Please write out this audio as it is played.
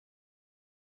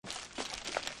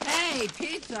Hey,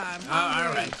 pizza, I'm hungry.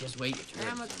 All right, just wait your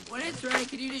turn. When it's ready,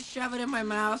 could you just shove it in my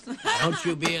mouth? Don't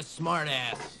you be a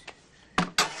smartass.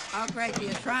 I'll great, the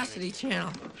Atrocity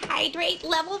Channel. Hydrate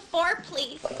level 4,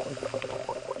 please.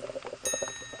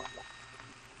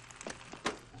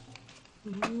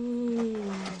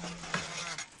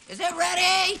 Is it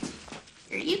ready?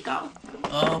 Here you go.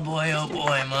 Oh boy,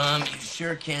 Mom, you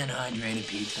sure can hydrate a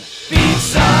pizza.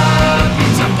 Pizza,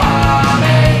 pizza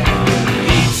party.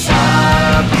 Pizza,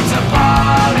 pizza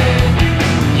party.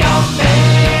 Yummy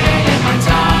in my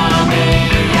tummy.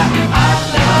 I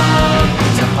love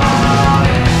pizza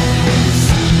parties.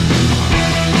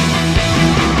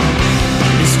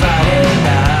 It's Friday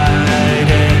night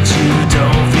and you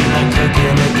don't feel like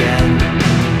cooking again.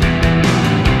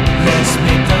 Let's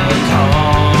make the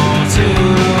call to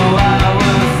our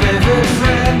favorite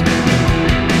friend,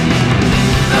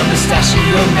 the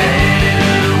Mustachio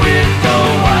Man with the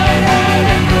white hat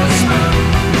and the spoon.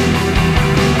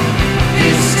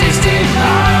 His tasty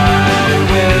pie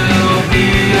will be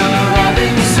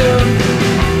arriving soon.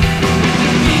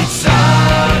 Pizza,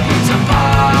 pizza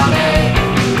party.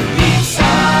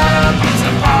 Pizza,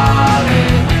 pizza party.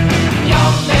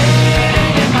 Yummy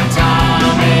in my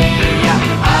tummy.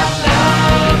 I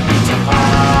love pizza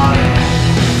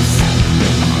parties.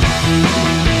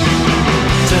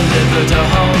 Delivered or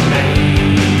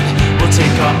homemade, we'll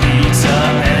take our pizza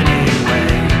anyway.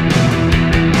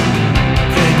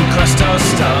 Thin crust or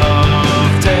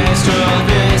stuffed, extra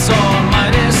this or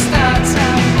minus that.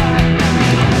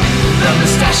 The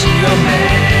Mustachio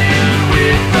Man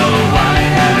with the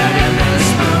white hat and the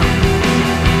spoon.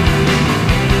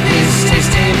 His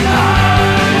tasty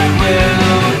pie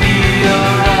will be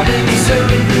arriving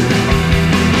soon.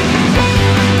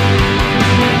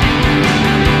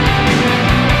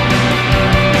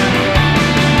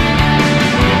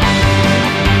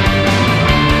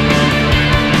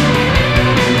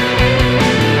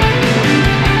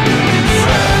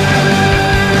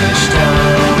 Fresh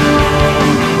dough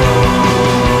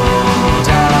rolled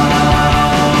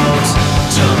out,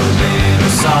 tomato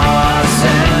sauce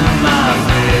and my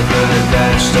favorite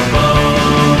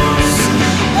vegetables.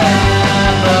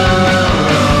 Pepperoni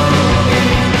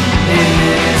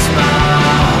is my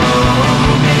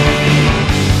homie.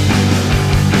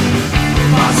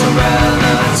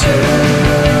 Mozzarella too.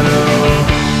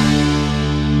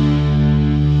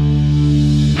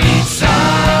 Pizza,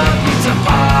 pizza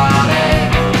party.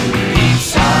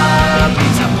 Pizza,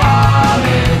 pizza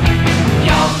party.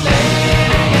 Yummy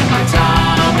in my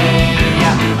tummy.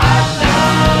 I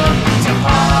love pizza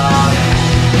parties.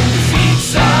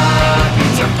 Pizza,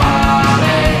 pizza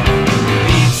party.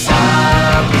 Pizza,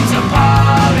 pizza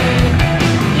party.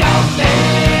 Yummy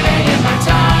in my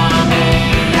tummy.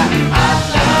 I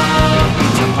love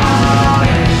pizza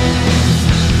parties.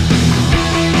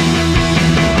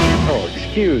 Oh,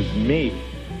 excuse me.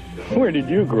 Where did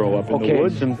you grow up, in the Okay,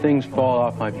 woods? some things fall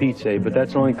off my pizza, but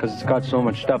that's only because it's got so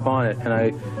much stuff on it, and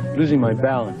I'm losing my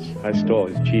balance. I stole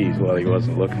his cheese while he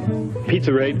wasn't looking.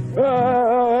 Pizza raid.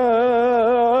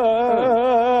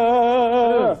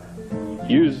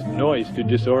 Use noise to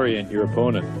disorient your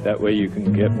opponent. That way you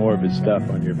can get more of his stuff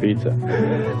on your pizza.